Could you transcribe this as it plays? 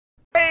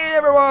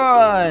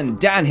everyone,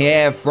 Dan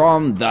here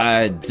from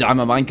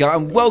TheDiamondMinecart,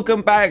 and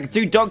welcome back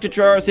to Dr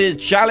Trayaurus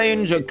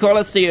Challenge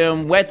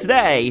Colosseum, where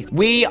today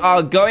we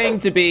are going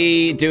to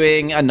be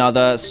doing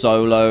another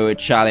solo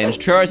challenge.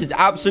 Trayaurus is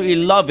absolutely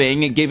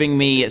loving giving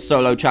me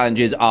solo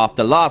challenges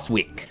after last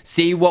week.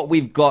 See what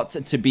we've got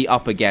to be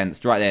up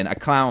against. Right then, a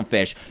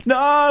clownfish.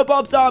 No,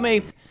 Bob's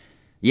Army!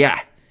 Yeah.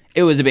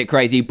 It was a bit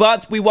crazy,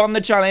 but we won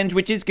the challenge,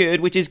 which is good,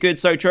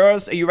 So,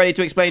 Trayaurus, are you ready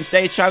to explain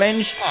today's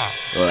challenge?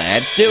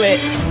 Let's do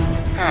it.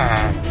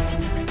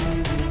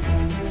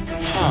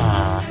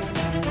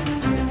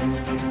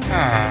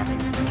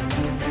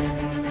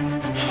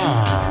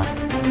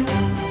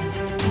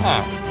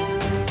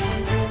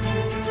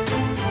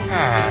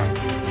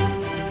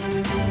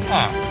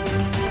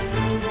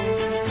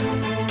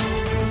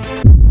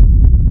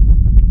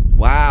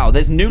 Wow,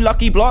 there's new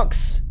lucky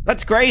blocks?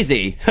 That's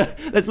crazy.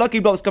 There's lucky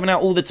blocks coming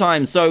out all the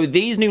time. So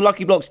these new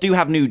lucky blocks do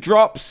have new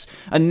drops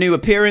and new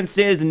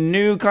appearances and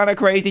new kind of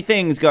crazy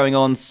things going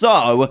on.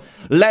 So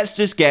let's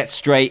just get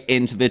straight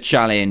into the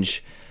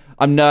challenge.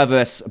 I'm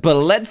nervous, but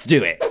let's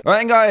do it. All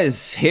right,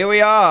 guys, here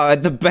we are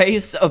at the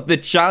base of the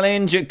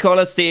Challenge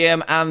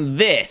Colosseum, and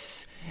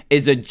this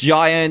is a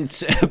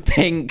giant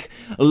pink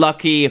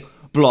lucky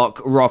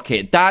block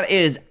rocket. That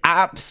is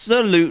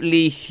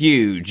absolutely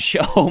huge.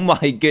 Oh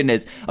my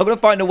goodness. I'm gonna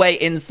find a way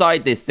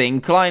inside this thing,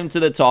 climb to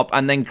the top,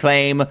 and then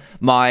claim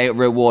my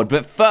reward.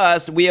 But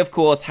first, we of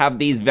course have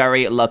these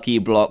very lucky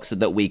blocks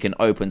that we can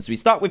open. So we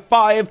start with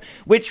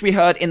 5, which we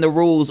heard in the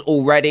rules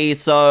already.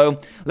 So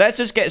let's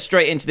just get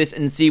straight into this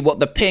and see what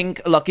the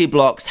pink lucky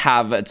blocks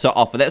have to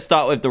offer. Let's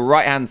start with the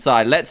right hand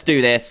side. Let's do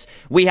this.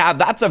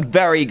 That's a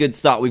very good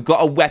start. We've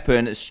got a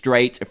weapon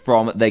straight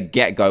from the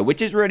get-go,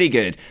 which is really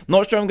good.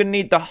 Not sure I'm gonna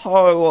need the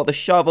hoe or the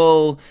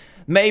shovel.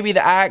 Maybe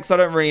the axe, I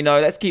don't really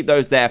know. Let's keep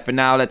those there for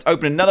now. Let's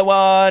open another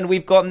one.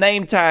 We've got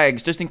name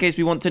tags, just in case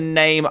we want to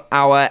name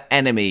our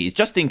enemies.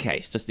 Just in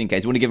case. We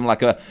want to give them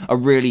like a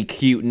really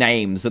cute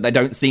name so they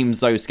don't seem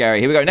so scary.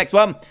 Here we go, next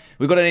one.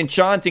 We've got an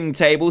enchanting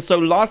table. So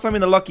last time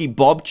in the Lucky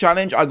Bob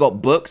challenge, I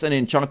got books and an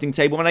enchanting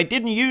table, and I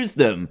didn't use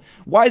them.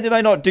 Why did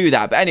I not do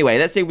that? But anyway,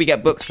 let's see if we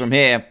get books from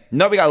here.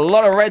 No, we got a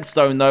lot of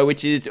redstone though,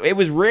 it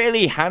was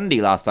really handy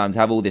last time to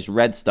have all this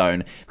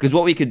redstone, because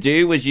what we could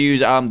do was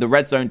use the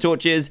redstone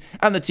torches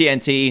and the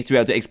TNT to be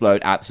able to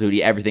explode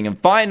absolutely everything. And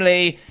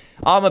finally,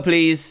 armor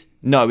please.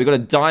 No, we got a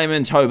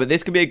diamond hoe, but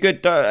this could be a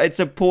good, it's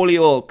a poorly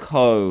or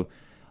co.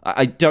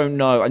 I don't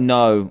know.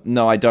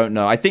 No, I don't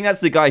know. I think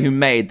that's the guy who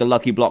made the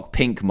Lucky Block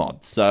Pink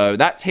mod. So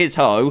that's his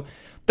hoe.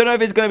 Don't know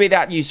if it's going to be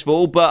that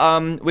useful,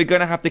 but we're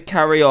going to have to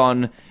carry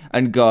on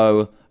and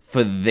go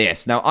for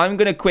this. Now, I'm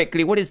going to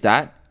quickly... What is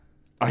that?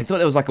 I thought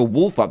there was like a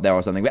wolf up there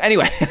or something. But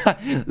anyway,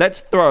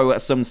 let's throw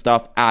some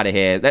stuff out of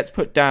here. Let's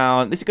put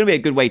down... This is going to be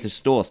a good way to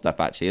store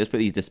stuff, actually. Let's put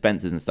these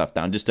dispensers and stuff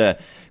down just to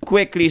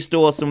quickly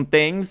store some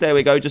things. There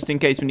we go, just in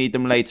case we need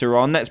them later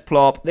on. Let's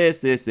plop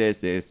this. Let's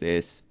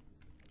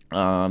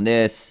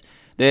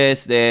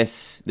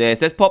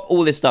pop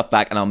all this stuff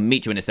back, and I'll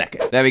meet you in a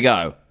second. There we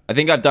go. I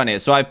think I've done it.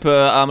 So I put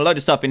a load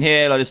of stuff in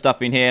here, a load of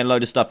stuff in here, and a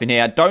load of stuff in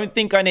here. I don't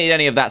think I need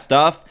any of that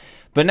stuff.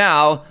 But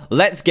now,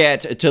 let's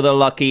get to the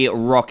lucky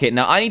rocket.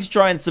 Now, I need to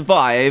try and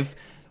survive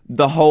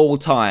the whole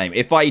time.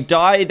 If I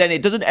die, then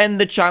it doesn't end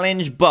the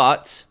challenge,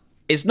 but...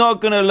 it's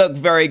not going to look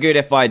very good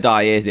if I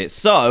die, is it?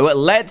 So,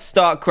 let's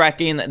start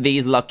cracking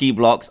these lucky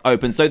blocks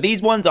open. So,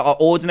 these ones are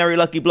ordinary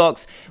lucky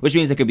blocks, which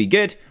means they could be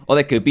good or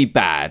they could be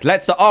bad.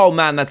 Let's start. Oh,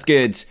 man, that's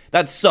good.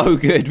 That's so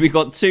good. We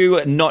got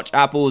 2 notch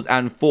apples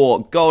and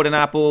 4 golden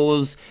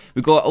apples.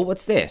 We got... oh,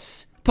 what's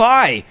this?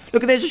 Pie.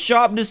 Look at this.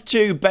 Sharpness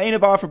 2, Bane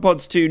of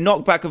Arthropods 2,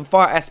 Knockback and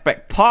Fire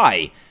Aspect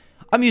Pie.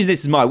 I'm using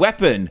this as my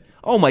weapon.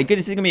 Oh my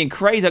goodness, this is going to be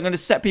crazy. I'm going to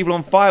set people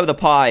on fire with a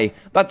pie.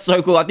 That's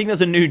so cool. I think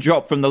that's a new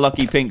drop from the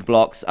lucky pink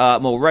blocks.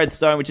 More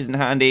redstone, which isn't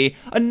handy.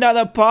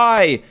 Another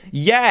pie.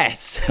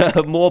 Yes.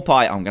 More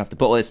pie. I'm going to have to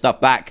put all this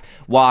stuff back.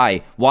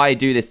 Why? Why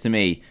do this to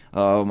me?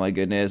 Oh my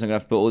goodness. I'm going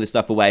to have to put all this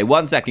stuff away.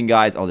 1 second,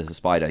 guys. Oh, there's a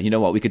spider. You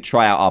know what? We could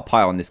try out our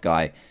pie on this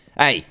guy.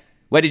 Hey,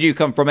 where did you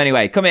come from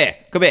anyway? Come here.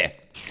 Come here.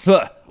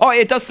 Oh,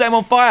 it does set him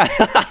on fire.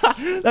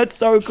 That's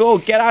so cool.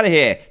 Get out of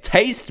here.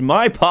 Taste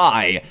my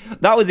pie.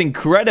 That was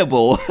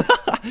incredible.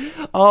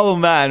 Oh,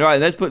 man. Right,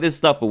 let's put this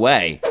stuff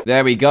away.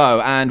 There we go.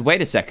 And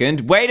wait a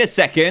second.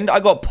 I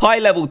got pie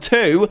level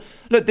 2.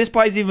 Look, this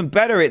pie's even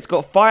better. It's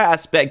got fire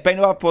aspect, Bane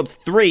of Arthropods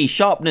 3,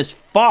 sharpness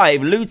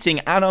 5, looting,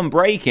 and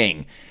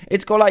unbreaking.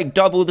 It's got like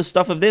double the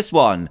stuff of this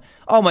one.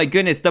 Oh my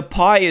goodness, the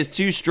pie is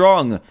too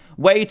strong.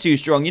 Way too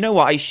strong. You know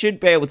what? I should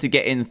be able to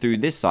get in through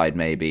this side,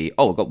 maybe.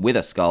 Oh, I've got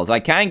wither skulls. I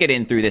can get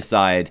in through this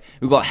side.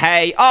 We've got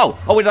hay. Oh,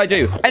 what did I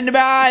do?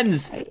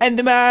 Endermans!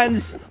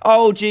 Endermans!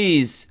 Oh,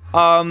 jeez.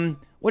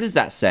 What does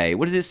that say?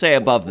 What does it say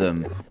above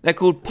them? They're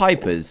called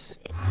pipers.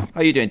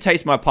 How you doing?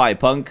 Taste my pie,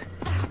 punk.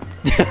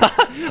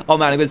 Oh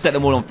man, I'm gonna set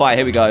them all on fire.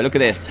 Here we go. Look at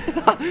this.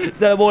 Set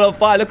them all on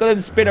fire. Look at them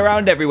spin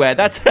around everywhere.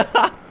 That's...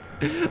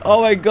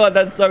 Oh my god,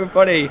 that's so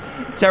funny.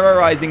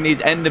 Terrorizing these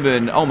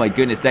Endermen. Oh my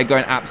goodness, they're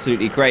going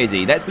absolutely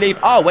crazy. Let's leave.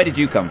 Oh, where did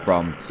you come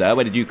from, sir?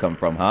 Where did you come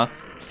from, huh?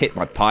 Hit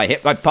my pie,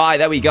 hit my pie.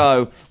 There we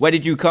go. Where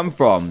did you come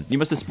from? You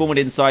must have spawned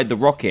inside the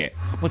rocket.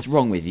 What's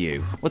wrong with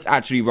you? What's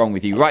actually wrong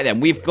with you? Right then,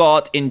 we've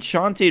got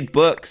enchanted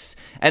books,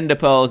 ender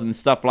pearls, and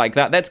stuff like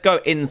that. Let's go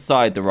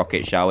inside the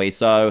rocket, shall we?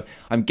 So,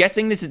 I'm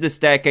guessing this is the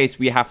staircase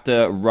we have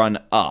to run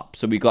up.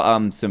 So, we've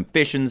got some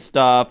fish and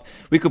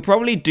stuff. We could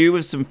probably do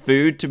with some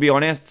food, to be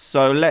honest.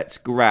 So, let's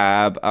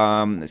grab,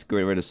 let's get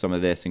rid of some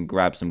of this and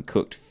grab some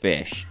cooked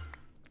fish.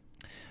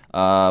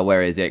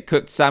 Where is it?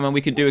 Cooked salmon.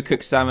 We could do a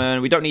cooked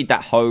salmon. We don't need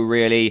that hoe,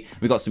 really.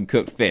 We got some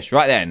cooked fish.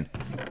 Right then.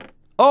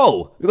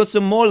 Oh, we got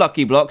some more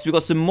lucky blocks. We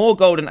got some more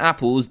golden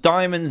apples,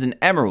 diamonds, and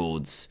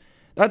emeralds.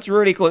 That's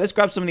really cool. Let's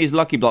grab some of these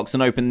lucky blocks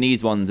and open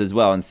these ones as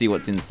well and see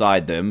what's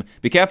inside them.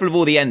 Be careful of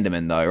all the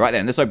endermen, though. Right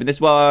then, let's open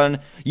this one.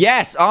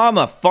 Yes,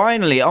 armor,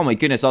 finally. Oh, my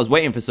goodness, I was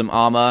waiting for some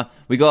armor.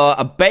 We got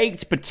a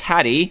baked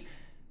patati.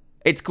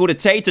 It's called a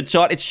tater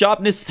tot. It's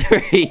sharpness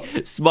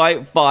 3,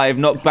 smite 5,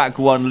 knockback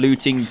 1,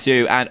 looting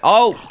 2, and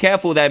oh,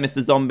 careful there,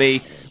 Mr.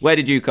 Zombie. Where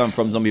did you come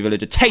from, zombie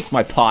villager? Taste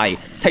my pie.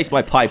 Taste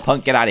my pie,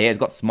 punk. Get out of here. It's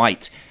got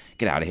smite.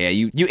 Get out of here.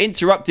 You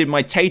interrupted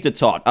my tater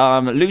tot.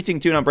 Looting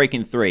 2 and I'm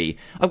breaking 3.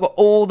 I've got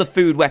all the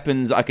food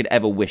weapons I could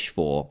ever wish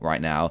for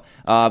right now.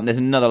 There's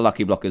another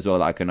lucky block as well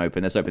that I can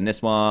open. Let's open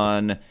this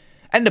one.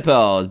 Ender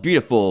pearls,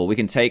 beautiful. We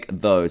can take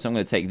those. So I'm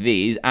going to take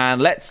these, and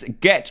let's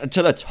get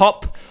to the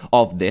top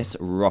of this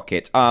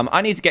rocket.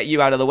 I need to get you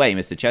out of the way,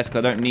 Mr. Chest,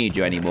 because I don't need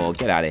you anymore.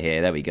 Get out of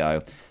here. There we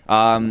go.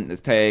 Let's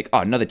take... Oh,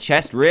 another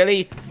chest,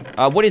 really?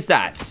 What is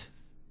that?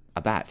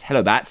 A bat.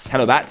 Hello, bats.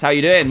 Hello, bats. How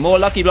you doing? More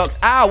lucky blocks.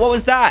 Ow, what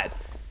was that?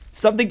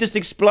 Something just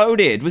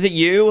exploded. Was it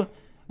you?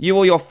 You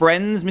or your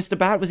friends, Mr.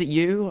 Bat? Was it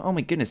you? Oh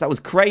my goodness, that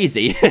was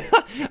crazy.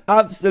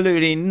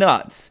 Absolutely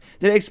nuts.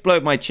 Did it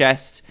explode my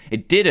chest?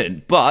 It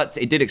didn't, but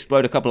it did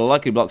explode a couple of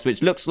lucky blocks,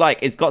 which looks like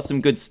it's got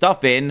some good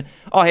stuff in.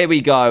 Oh, here we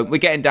go. We're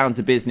getting down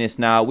to business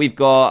now. We've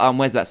got,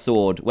 where's that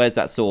sword? Where's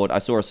that sword? I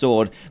saw a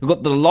sword. We've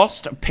got the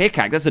lost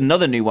pickaxe. That's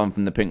another new one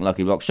from the pink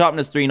lucky block.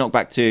 Sharpness 3,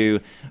 knockback 2.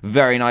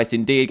 Very nice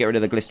indeed. Get rid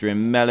of the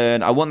glistering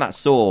melon. I want that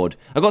sword.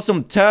 I got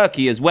some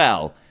turkey as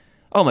well.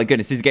 Oh my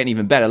goodness, this is getting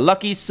even better.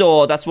 Lucky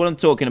sword, that's what I'm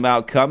talking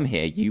about. Come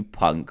here, you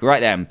punk. Right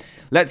then,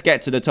 let's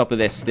get to the top of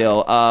this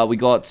still. We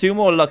got 2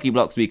 more lucky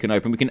blocks we can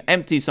open. We can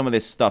empty some of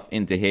this stuff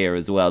into here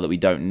as well that we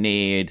don't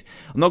need.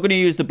 I'm not going to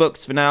use the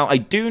books for now. I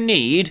do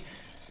need...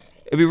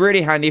 It'd be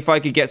really handy if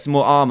I could get some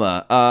more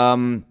armor.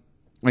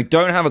 I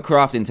don't have a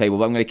crafting table,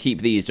 but I'm going to keep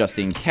these just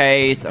in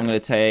case. I'm going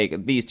to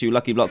take these 2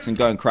 lucky blocks and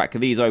go and crack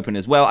these open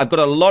as well. I've got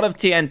a lot of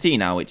TNT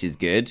now, which is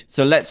good.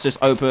 So let's just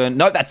open...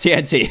 No, that's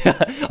TNT.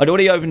 I'd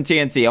already opened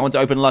TNT. I want to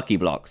open lucky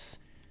blocks.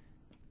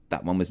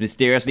 That one was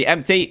mysteriously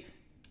empty.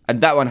 And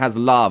that one has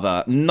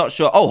lava. Not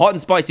sure. Oh, hot and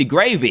spicy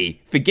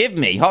gravy. Forgive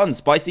me. Hot and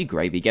spicy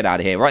gravy. Get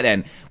out of here. Right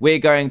then. We're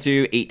going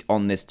to eat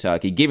on this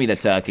turkey. Give me the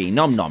turkey.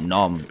 Nom, nom,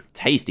 nom.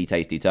 Tasty,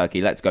 tasty turkey.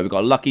 Let's go. We've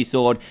got a lucky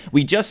sword.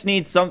 We just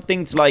need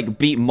something to, like,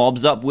 beat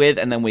mobs up with,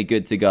 and then we're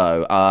good to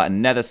go.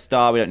 Nether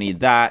star. We don't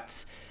need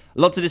that.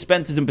 Lots of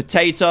dispensers and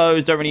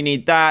potatoes. Don't really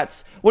need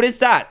that. What is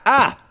that?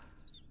 Ah!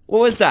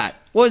 What was that?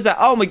 What was that?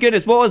 Oh, my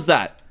goodness. What was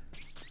that?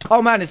 Oh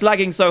man, it's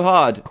lagging so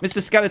hard.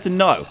 Mr. Skeleton,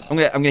 no. I'm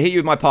gonna hit you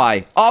with my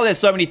pie. Oh, there's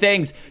so many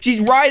things.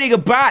 She's riding a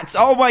bat.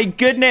 Oh my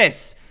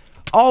goodness.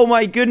 Oh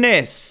my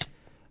goodness.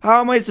 How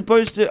am I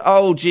supposed to...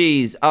 Oh,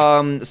 geez.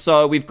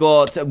 So we've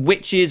got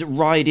witches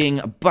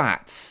riding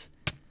bats.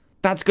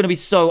 That's gonna be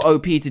so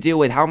OP to deal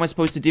with. How am I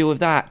supposed to deal with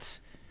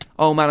that?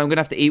 Oh man, I'm gonna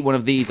have to eat one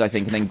of these, I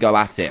think, and then go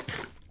at it.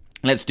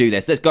 Let's do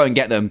this. Let's go and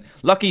get them.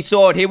 Lucky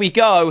sword. Here we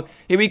go.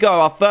 Here we go.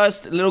 Our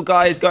first little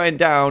guy is going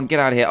down. Get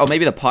out of here. Oh,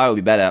 maybe the pie will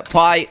be better.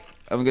 Pie.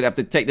 I'm going to have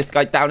to take this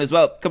guy down as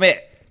well. Come here.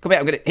 Come here.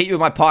 I'm going to hit you with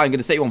my pie. I'm going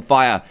to set you on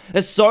fire.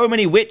 There's so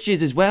many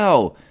witches as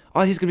well.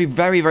 Oh, this is going to be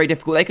very, very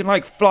difficult. They can,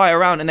 like, fly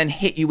around and then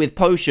hit you with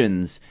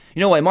potions. You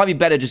know what? It might be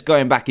better just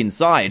going back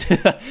inside.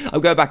 I'll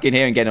go back in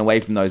here and getting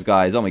away from those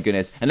guys. Oh, my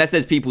goodness. Unless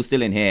there's people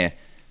still in here.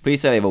 Please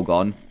say they've all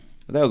gone.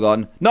 They're all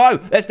gone. No!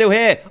 They're still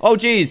here! Oh,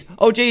 jeez.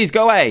 Oh, jeez.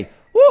 Go away.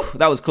 Woo!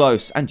 That was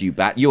close. And you,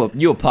 bat.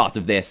 You're part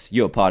of this.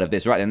 You're part of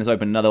this. Right then, let's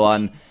open another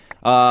one.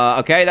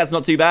 Okay, that's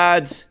not too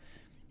bad.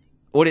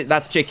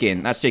 That's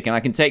chicken. That's chicken. I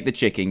can take the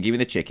chicken. Give me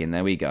the chicken.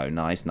 There we go.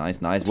 Nice,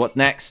 nice, nice. What's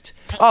next?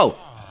 Oh!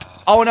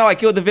 Oh no, I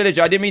killed the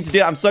villager. I didn't mean to do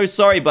that. I'm so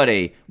sorry,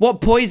 buddy. What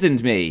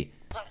poisoned me?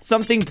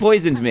 Something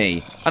poisoned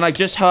me. And I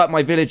just hurt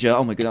my villager.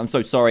 Oh my god, I'm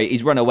so sorry.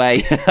 He's run away.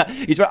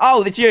 He's run...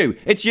 Oh, it's you.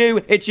 It's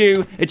you. It's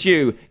you. It's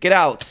you. Get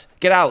out.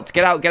 Get out.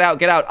 Get out. Get out.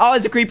 Get out. Oh,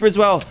 there's a creeper as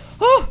well.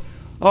 Oh!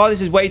 Oh,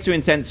 this is way too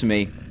intense for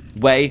me.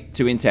 Way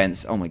too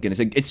intense. Oh my goodness.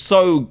 It's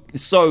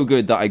so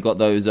good that I got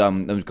those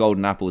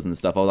golden apples and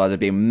stuff. Otherwise I'd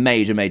be in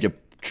major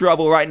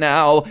trouble right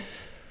now.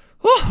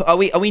 Oh,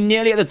 are we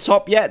nearly at the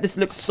top yet? This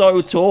looks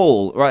so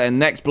tall. Right, and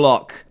next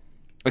block.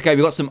 Okay,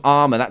 we got some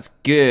armor. That's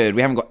good.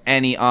 We haven't got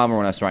any armor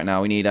on us right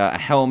now. We need a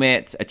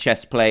helmet, a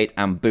chest plate,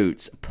 and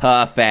boots.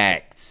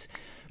 Perfect.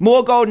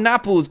 More golden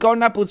apples.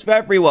 Golden apples for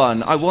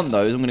everyone. I want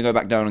those. I'm going to go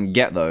back down and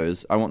get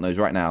those. I want those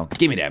right now.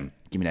 Give me them.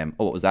 Give me them.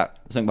 Oh, what was that?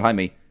 Something behind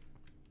me.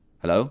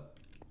 Hello?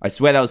 I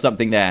swear there was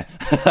something there.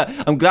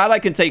 I'm glad I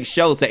can take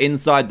shelter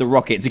inside the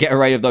rocket to get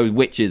rid of those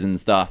witches and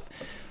stuff.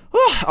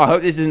 I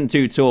hope this isn't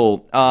too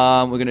tall.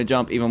 We're going to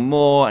jump even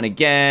more. And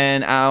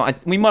again.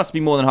 We must be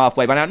more than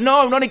halfway by now.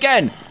 No, not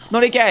again.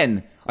 Not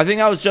again. I think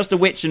that was just a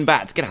witch and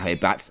bats. Get out of here,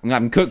 bats. I'm going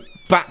to have them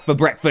cooked bat for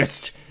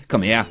breakfast.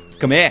 Come here.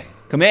 Come here.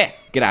 Come here.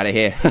 Get out of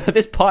here.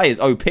 This pie is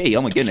OP.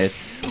 Oh, my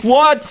goodness.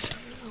 What?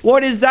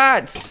 What is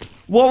that?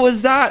 What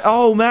was that?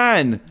 Oh,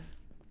 man.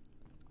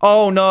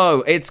 Oh,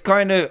 no. It's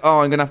kind of... Oh,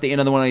 I'm going to have to eat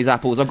another one of these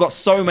apples. I've got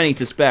so many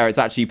to spare. It's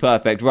actually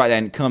perfect. Right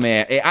then, come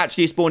here. It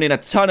actually spawned in a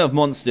ton of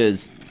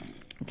monsters.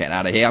 Get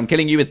out of here. I'm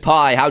killing you with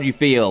pie. How do you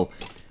feel?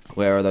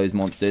 Where are those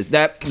monsters?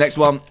 There. Next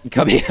one.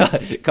 Come here.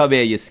 Come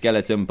here, you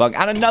skeleton punk.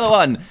 And another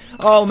one.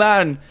 Oh,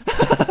 man.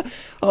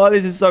 Oh,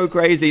 this is so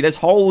crazy. There's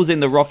holes in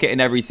the rocket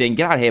and everything.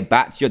 Get out of here,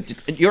 bats.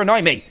 You're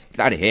annoying me. Get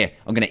out of here.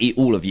 I'm going to eat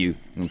all of you.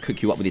 I'm going to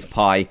cook you up with this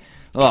pie.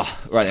 Oh,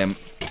 right then.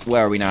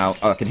 Where are we now?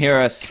 Oh, I can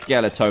hear a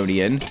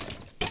skeletonian.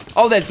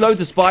 Oh, there's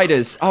loads of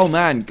spiders. Oh,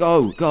 man.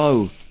 Go,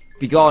 go.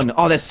 Be gone.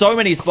 Oh, there's so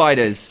many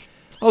spiders.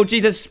 Oh,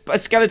 geez, there's a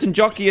skeleton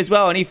jockey as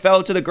well, and he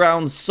fell to the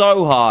ground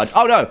so hard.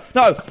 Oh, no,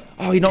 no.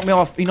 Oh, he knocked me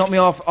off. He knocked me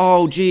off.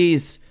 Oh,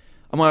 geez.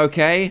 Am I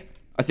okay?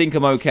 I think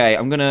I'm okay.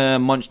 I'm going to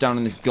munch down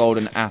on this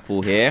golden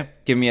apple here,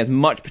 giving me as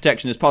much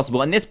protection as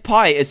possible. And this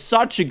pie is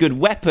such a good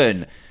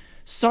weapon.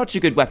 Such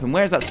a good weapon.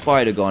 Where's that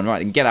spider gone? Right,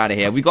 then get out of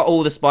here. We've got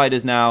all the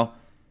spiders now.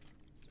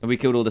 And we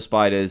killed all the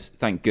spiders.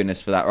 Thank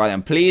goodness for that. Right,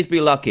 then, please be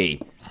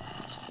lucky.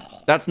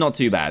 That's not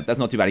too bad. That's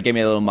not too bad. It gave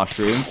me a little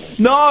mushroom.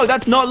 No,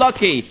 that's not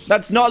lucky.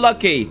 That's not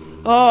lucky.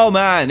 Oh,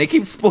 man. It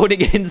keeps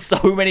spawning in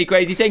so many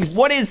crazy things.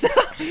 What is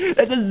that?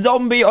 There's a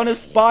zombie on a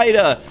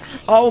spider.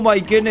 Oh, my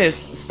goodness.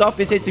 Stuff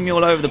is hitting me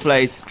all over the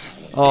place.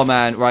 Oh,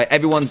 man. Right.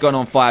 Everyone's gone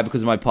on fire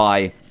because of my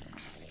pie.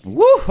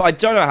 Woo. I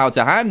don't know how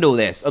to handle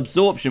this.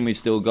 Absorption we've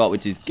still got,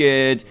 which is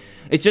good.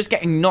 It's just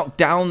getting knocked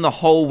down the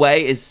whole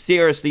way is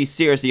seriously,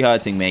 seriously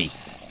hurting me.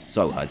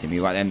 So hurting me.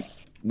 Right then.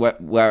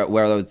 Where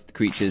are those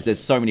creatures? There's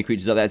so many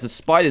creatures out there. It's the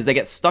spiders. They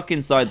get stuck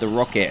inside the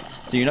rocket.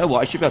 So you know what?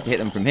 I should be able to hit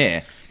them from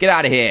here. Get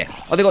out of here.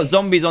 Oh, they got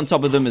zombies on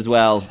top of them as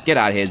well. Get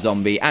out of here,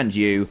 zombie. And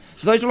you.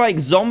 So those are like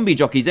zombie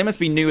jockeys. They must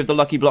be new with the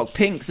Lucky Block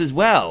pinks as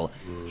well.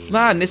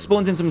 Man, this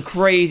spawns in some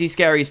crazy,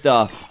 scary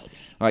stuff.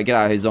 All right, get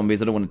out of here,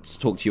 zombies. I don't want to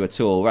talk to you at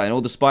all. Right, and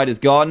all the spiders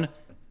gone.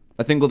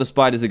 I think all the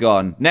spiders are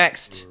gone.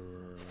 Next.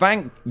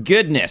 Thank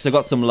goodness I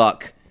got some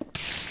luck.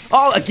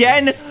 Oh,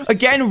 again?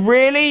 Again?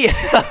 Really?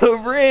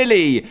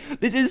 Really?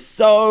 This is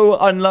so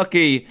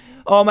unlucky.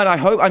 Oh, man,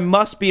 I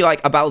must be,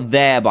 like, about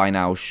there by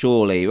now,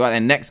 surely. Right,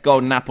 then, next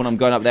golden apple, and I'm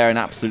going up there and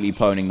absolutely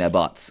poning their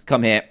butts.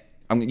 Come here.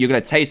 You're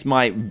going to taste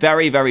my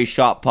very, very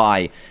sharp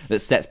pie that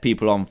sets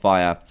people on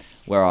fire.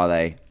 Where are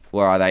they?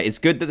 Where are they? It's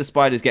good that the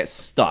spiders get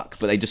stuck,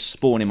 but they just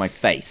spawn in my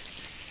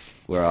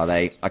face. Where are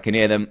they? I can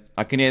hear them.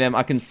 I can hear them.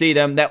 I can see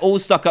them. They're all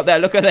stuck up there.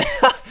 Look at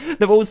them.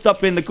 They're all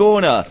stuck in the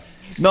corner.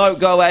 No,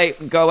 go away,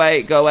 go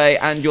away, go away,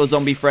 and your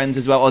zombie friends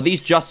as well. Are these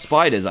just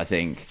spiders, I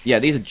think? Yeah,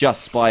 these are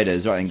just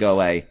spiders. Right, then go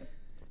away.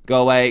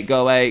 Go away,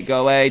 go away,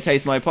 go away.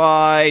 Taste my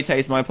pie,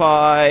 taste my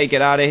pie.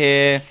 Get out of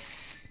here.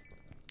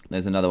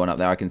 There's another one up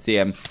there. I can see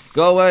him.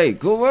 Go away,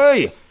 go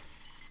away.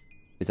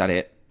 Is that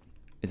it?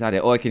 Is that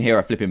it? Oh, I can hear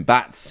a flipping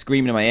bat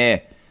screaming in my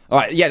ear. All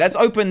right, yeah, let's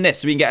open this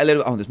so we can get a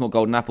little... Oh, there's more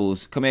golden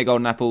apples. Come here,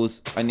 golden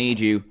apples. I need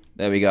you.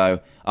 There we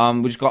go.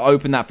 We just got to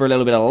open that for a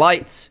little bit of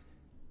light.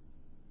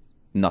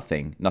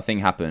 Nothing. Nothing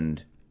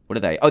happened. What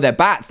are they? Oh, they're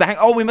bats.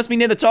 Oh, we must be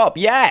near the top.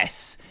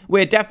 Yes.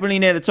 We're definitely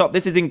near the top.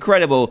 This is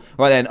incredible.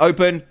 Right then,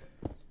 open.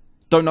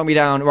 Don't knock me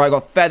down. Right, I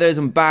got feathers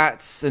and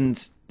bats,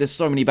 and there's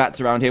so many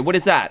bats around here. What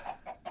is that?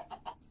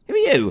 Who are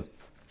you?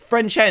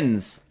 French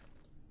hens.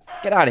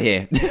 Get out of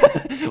here.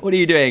 What are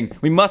you doing?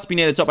 We must be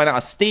near the top by now.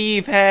 A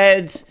Steve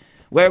head.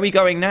 Where are we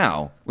going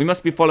now? We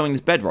must be following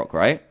this bedrock,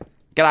 right?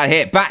 Get out of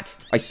here. Bat.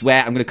 I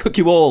swear, I'm going to cook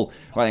you all.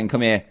 Right then,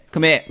 come here.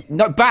 Come here.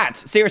 No, bat.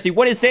 Seriously,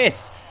 what is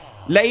this?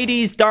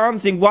 Ladies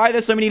dancing. Why are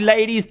there so many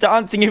ladies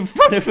dancing in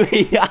front of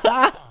me?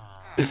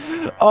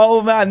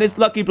 Oh, man. This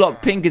Lucky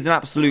Block pink is an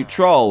absolute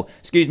troll.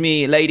 Excuse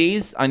me,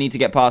 ladies. I need to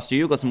get past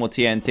you. Got some more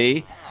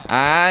TNT.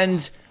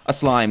 And a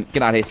slime.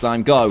 Get out of here,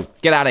 slime. Go.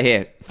 Get out of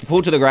here.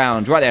 Fall to the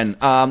ground. Right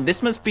then.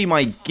 This must be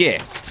my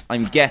gift,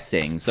 I'm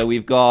guessing. So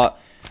we've got...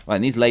 Right,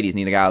 and these ladies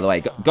need to get out of the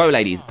way. Go,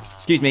 ladies.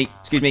 Excuse me.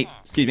 Excuse me.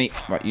 Excuse me.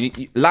 Right,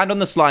 you land on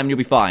the slime and you'll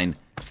be fine.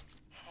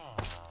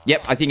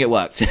 Yep, I think it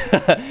worked.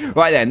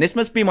 Right then, this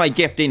must be my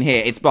gift in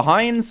here. It's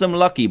behind some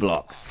Lucky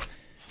Blocks.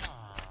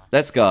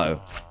 Let's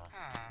go.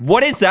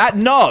 What is that?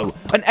 No!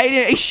 An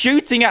alien is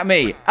shooting at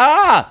me!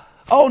 Ah!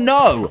 Oh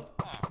no!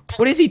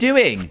 What is he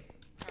doing?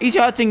 He's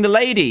hurting the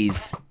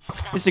ladies.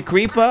 Mr.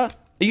 Creeper,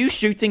 are you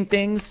shooting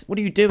things? What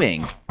are you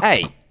doing?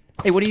 Hey!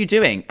 Hey, what are you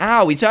doing?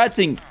 Ow, he's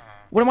hurting...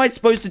 What am I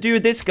supposed to do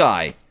with this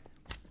guy?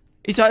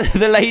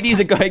 The ladies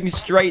are going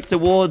straight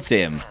towards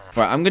him.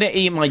 Right, I'm going to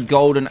eat my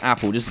golden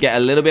apple just to get a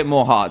little bit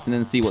more hearts and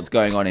then see what's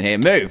going on in here.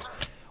 Move!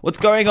 What's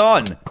going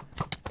on?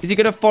 Is he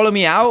going to follow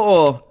me out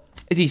or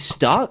is he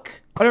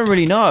stuck? I don't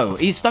really know.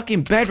 He's stuck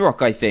in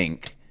bedrock, I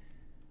think.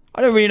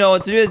 I don't really know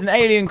what to do. There's an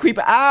alien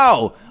creeper.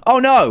 Ow! Oh,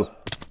 no!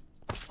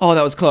 Oh,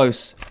 that was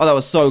close. Oh, that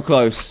was so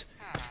close.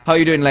 How are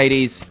you doing,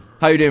 ladies?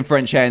 How are you doing,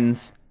 French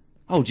hens?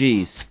 Oh,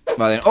 jeez.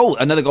 Right then. Oh,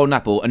 another golden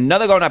apple.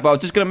 Another golden apple. I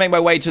was just going to make my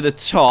way to the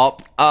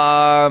top.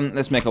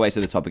 Let's make our way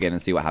to the top again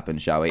and see what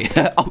happens, shall we?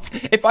 Oh,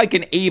 if I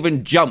can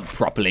even jump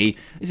properly.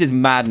 This is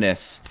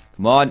madness.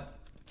 Come on.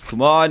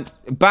 Come on.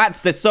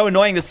 Bats, they're so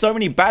annoying. There's so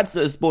many bats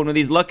that are spawned with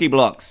these lucky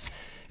blocks.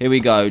 Here we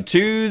go.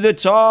 To the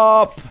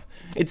top.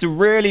 It's a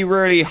really,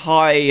 really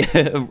high,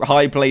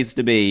 high place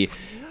to be.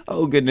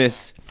 Oh,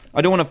 goodness.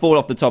 I don't want to fall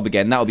off the top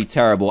again. That would be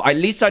terrible. At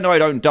least I know I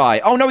don't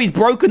die. Oh, no, he's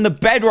broken the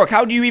bedrock.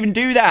 How do you even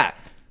do that?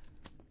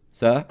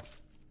 Sir?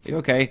 You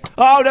okay?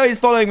 Oh, no, he's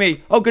following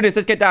me. Oh, goodness.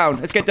 Let's get down.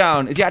 Let's get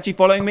down. Is he actually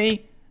following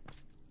me?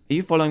 Are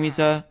you following me,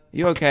 sir? Are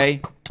you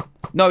okay?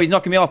 No, he's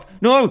knocking me off.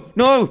 No,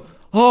 no.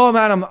 Oh,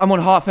 man, I'm on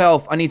half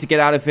health. I need to get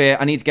out of here.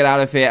 I need to get out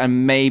of here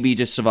and maybe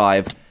just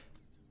survive.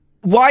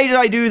 Why did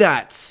I do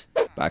that?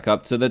 Back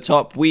up to the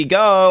top we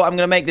go. I'm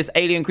going to make this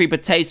alien creeper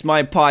taste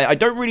my pie. I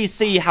don't really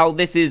see how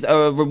this is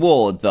a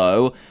reward,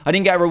 though. I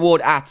didn't get a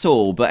reward at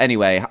all. But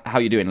anyway, how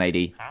you doing,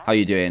 lady? How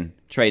you doing?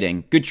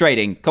 Trading. Good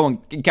trading. Come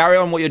on, carry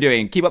on what you're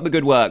doing. Keep up the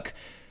good work.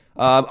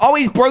 Oh,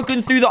 he's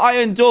broken through the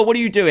iron door. What are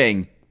you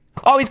doing?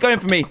 Oh, he's going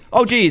for me.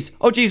 Oh, geez.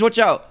 Oh, geez. Watch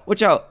out.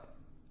 Watch out.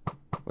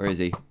 Where is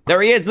he?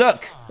 There he is.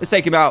 Look. Let's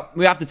take him out.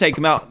 We have to take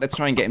him out. Let's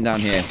try and get him down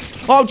here.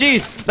 Oh,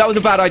 geez. That was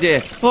a bad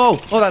idea. Oh,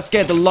 that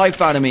scared the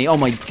life out of me. Oh,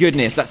 my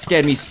goodness. That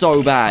scared me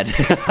so bad.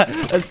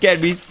 That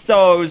scared me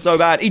so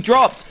bad. He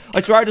dropped.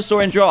 I swear I just saw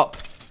him drop.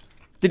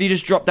 Did he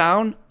just drop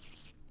down?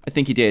 I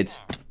think he did.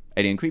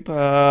 Alien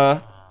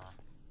creeper.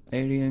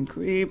 Alien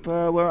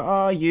creeper, where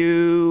are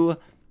you?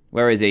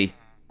 Where is he?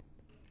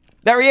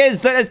 There he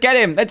is! Let's get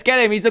him! Let's get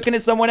him! He's looking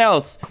at someone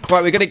else!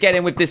 Right, we're gonna get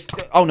him with this...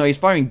 Oh no, he's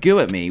firing goo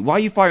at me. Why are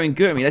you firing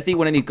goo at me? Let's eat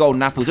one of these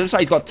golden apples. It looks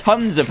like he's got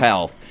tons of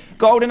health.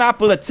 Golden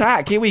apple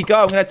attack! Here we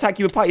go. I'm gonna attack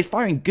you with pie. He's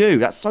firing goo.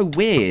 That's so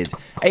weird.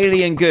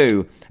 Alien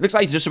goo. Looks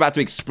like he's just about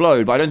to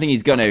explode, but I don't think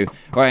he's gonna.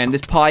 Right, and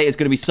this pie is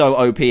gonna be so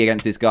OP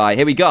against this guy.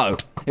 Here we go.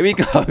 Here we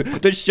go.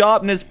 The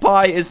sharpness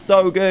pie is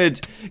so good.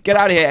 Get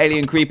out of here,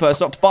 alien creeper.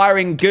 Stop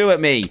firing goo at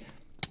me.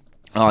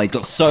 Oh, he's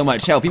got so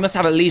much health. He must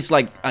have at least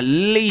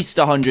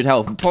 100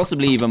 health,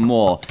 possibly even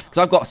more. Because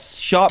I've got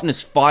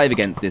sharpness 5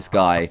 against this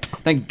guy.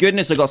 Thank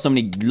goodness I got so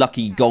many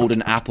lucky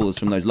golden apples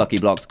from those lucky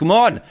blocks. Come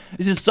on,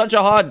 this is such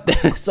a hard,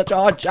 such a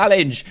hard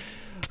challenge.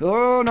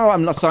 Oh no,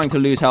 I'm not starting to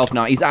lose health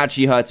now. He's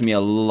actually hurting me a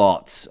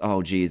lot.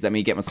 Oh geez, let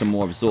me get some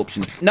more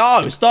absorption.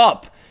 No,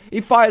 stop! He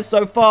fires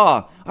so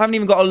far. I haven't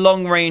even got a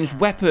long-range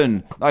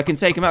weapon that I can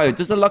take him out.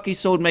 Does the lucky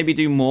sword maybe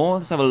do more?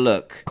 Let's have a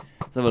look.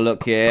 Let's have a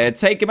look here.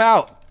 Take him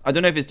out. I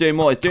don't know if it's doing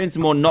more. It's doing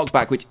some more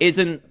knockback, which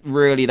isn't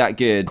really that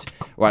good.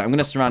 Right, I'm going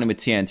to surround him with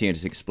TNT and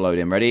just explode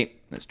him. Ready?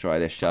 Let's try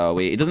this, shall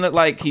we? It doesn't look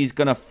like he's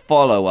going to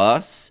follow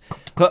us.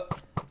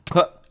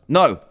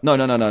 No.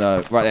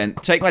 Right then.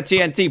 Take my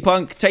TNT,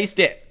 punk. Taste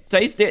it.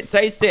 Taste it.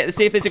 Taste it. Let's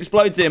see if this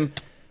explodes him.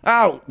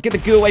 Ow. Get the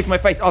goo away from my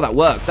face. Oh, that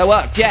worked. That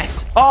worked.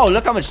 Yes. Oh,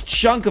 look how much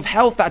chunk of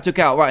health that took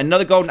out. Right,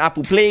 another golden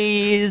apple,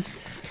 please.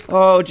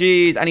 Oh,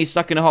 jeez. And he's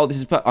stuck in a hole. This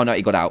is... Oh, no,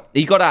 he got out.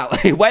 He got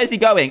out. Where's he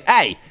going?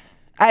 Hey.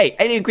 Hey,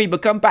 alien creeper,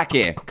 come back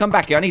here. Come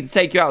back here. I need to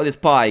take you out with this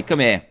pie. Come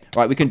here.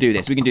 Right, we can do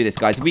this. We can do this,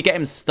 guys. If we get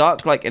him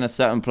stuck, in a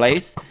certain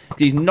place,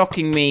 he's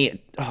knocking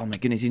me... Oh, my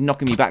goodness. He's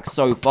knocking me back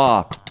so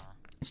far.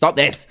 Stop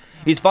this.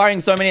 He's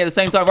firing so many at the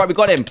same time. Right, we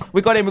got him.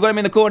 We got him. We got him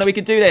in the corner. We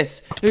can do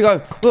this. Here we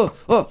go.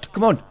 Oh,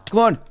 come on. Come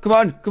on. Come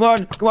on. Come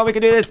on. Come on. We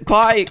can do this.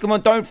 Pie. Come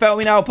on. Don't fail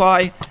me now,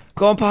 pie.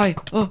 Go on, pie.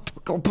 Oh,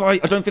 go on, pie.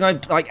 I don't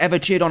think I've, ever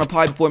cheered on a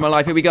pie before in my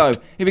life. Here we go.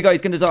 Here we go.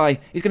 He's going to die.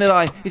 He's going to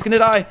die. He's going to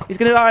die. He's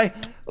going to die.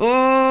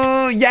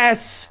 Oh,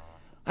 yes.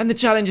 And the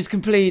challenge is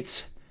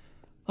complete.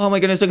 Oh my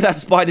goodness, look at that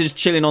spider just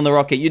chilling on the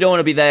rocket. You don't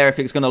want to be there if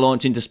it's going to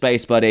launch into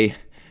space, buddy.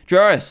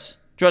 Trayaurus,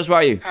 where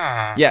are you?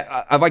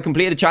 Yeah, have I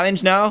completed the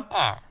challenge now?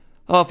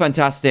 Oh,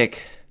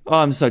 fantastic. Oh,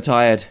 I'm so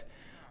tired.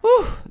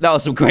 Whew, that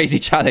was some crazy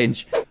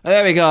challenge.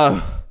 There we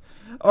go.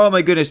 Oh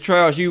my goodness,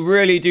 Trayaurus, you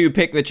really do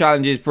pick the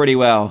challenges pretty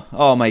well.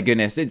 Oh my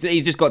goodness,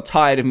 he's just got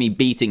tired of me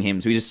beating him,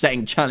 so he's just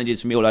setting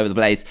challenges for me all over the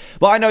place.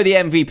 But I know the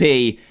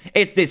MVP.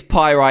 It's this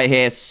pie right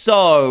here.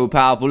 So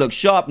powerful. Look,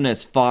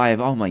 sharpness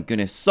 5. Oh my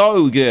goodness,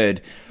 so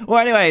good. Well,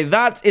 anyway,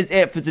 that is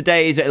it for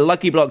today's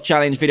Lucky Block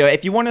Challenge video.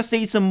 If you want to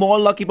see some more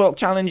Lucky Block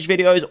Challenge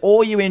videos,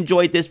 or you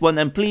enjoyed this one,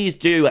 then please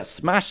do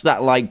smash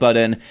that like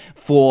button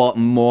for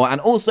more.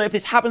 And also, if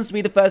this happens to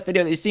be the first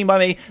video that you've seen by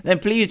me, then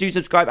please do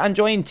subscribe and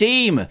join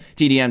Team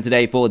TDM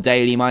today for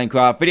daily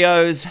Minecraft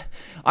videos.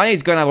 I need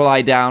to go and have a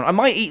lie down. I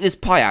might eat this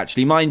pie,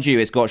 actually. Mind you,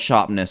 it's got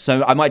sharpness,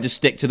 so I might just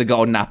stick to the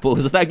golden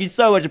apples. Thank you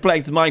so much for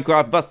playing some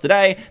Minecraft with us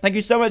today. Thank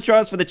you so much,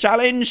 Trayaurus, for the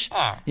challenge.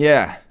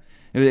 Yeah,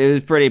 it was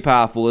pretty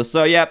powerful.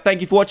 So, yeah,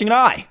 thank you for watching, and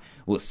I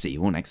will see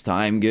you all next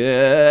time.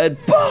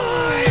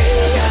 Goodbye.